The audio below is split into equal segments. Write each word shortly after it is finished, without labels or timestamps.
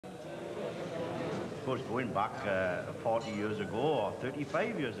suppose going back 40 years ago or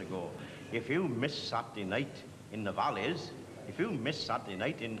 35 years ago, if you missed Saturday night in the valleys, if you missed Saturday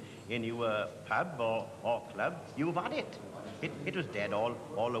night in your pub or club, you've had it. It was dead all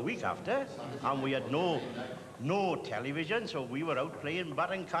a week after, and we had no television, so we were out playing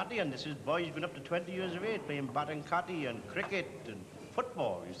bat and catty, and this is boys been up to 20 years of age playing bat and catty and cricket and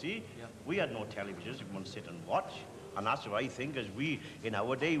football, you see. Yeah. We had no televisions, you could sit and watch. And that's what I think, as we, in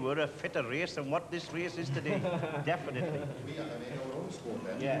our day, were a fitter race than what this race is today. Definitely. We had our own sport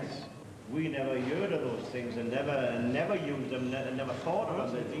then. Yes. We never heard of those things and never used them, never thought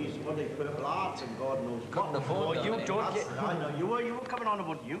of them. These, what they purple arts and God knows what. Couldn't afford them. You don't get, I know, you were coming on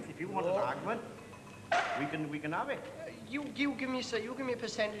about youth. If you want an argument, we can have it. You give me a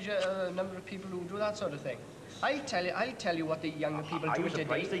percentage of number of people who do that sort of thing. I'll tell you what the younger people do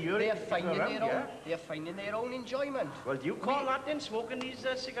today. They are finding their own enjoyment. Well, do you call that then smoking these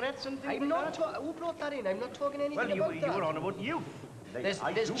cigarettes and things? I'm not. Who brought that in? I'm not talking anything about that. Well, you were on about youth.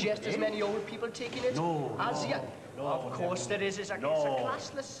 There's just as many old people taking it as young. No, of course there is. It's a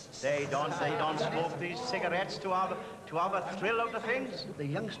classless. They don't smoke these cigarettes to have a thrill out of things. The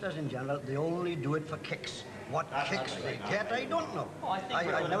youngsters in general, they only do it for kicks. What kicks they get, I don't know. Oh,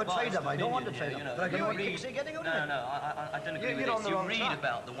 I never tried them. I don't want to try them. You know, but I know what kicks they're getting out of it. No, I don't agree with this. You read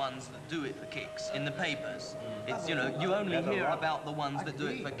about the ones that do it for kicks in the papers. It's, you know, you only hear about the ones that do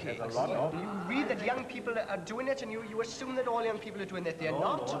it for kicks. You read that young people are doing it, and you assume that all young people are doing it. They're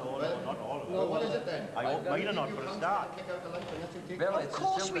not. No, not all. Well, what is it then? I hope mine are not for a start. Of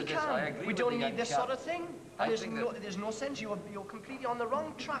course we can. We don't need this sort of thing. And there's no sense. You're completely on the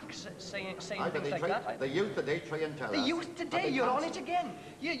wrong track saying things like that. The youth today try and tell us. The youth today, you're on it again.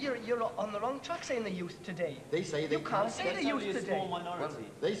 You're on the wrong track saying the youth today. They say they can't say the youth today. Well,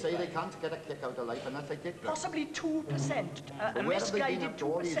 they say they can't get a kick out of life, and that's a kick. Possibly 2%. A misguided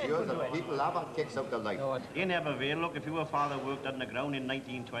 2% will do it. People haven't kicks out of life. In Ebbw, look, if your father worked on the ground in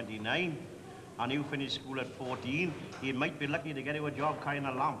 1929, and you finished school at 14, you might be lucky to get you a job carrying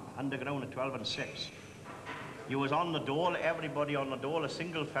a lamp underground at 12 and 6. You was on the dole, everybody on the dole, a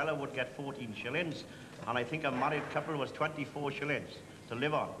single fella would get 14 shillings, and I think a married couple was 24 shillings to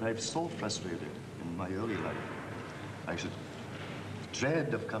live on. I was so frustrated in my early life. I should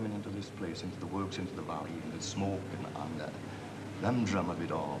dread of coming into this place, into the works, into the valley, and the smoke and humdrum of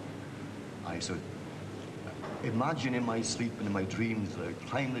it all. I should imagine in my sleep and in my dreams that I would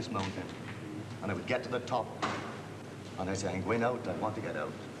climb this mountain, and I would get to the top, and I'd say, I'm going out, I want to get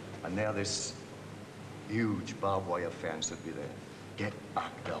out. And there this huge barbed wire fence would be there. Get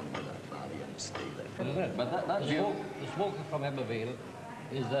back down to that valley and stay there. But that smoke, the smoke from Ebbw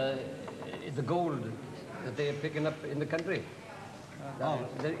is the gold that they're picking up in the country.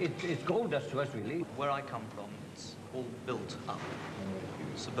 It's gold dust to us, really. Where I come from, it's all built up,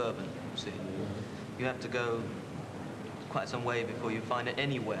 suburban, you see. You have to go quite some way before you find it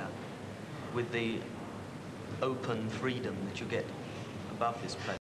anywhere with the open freedom that you get above this place.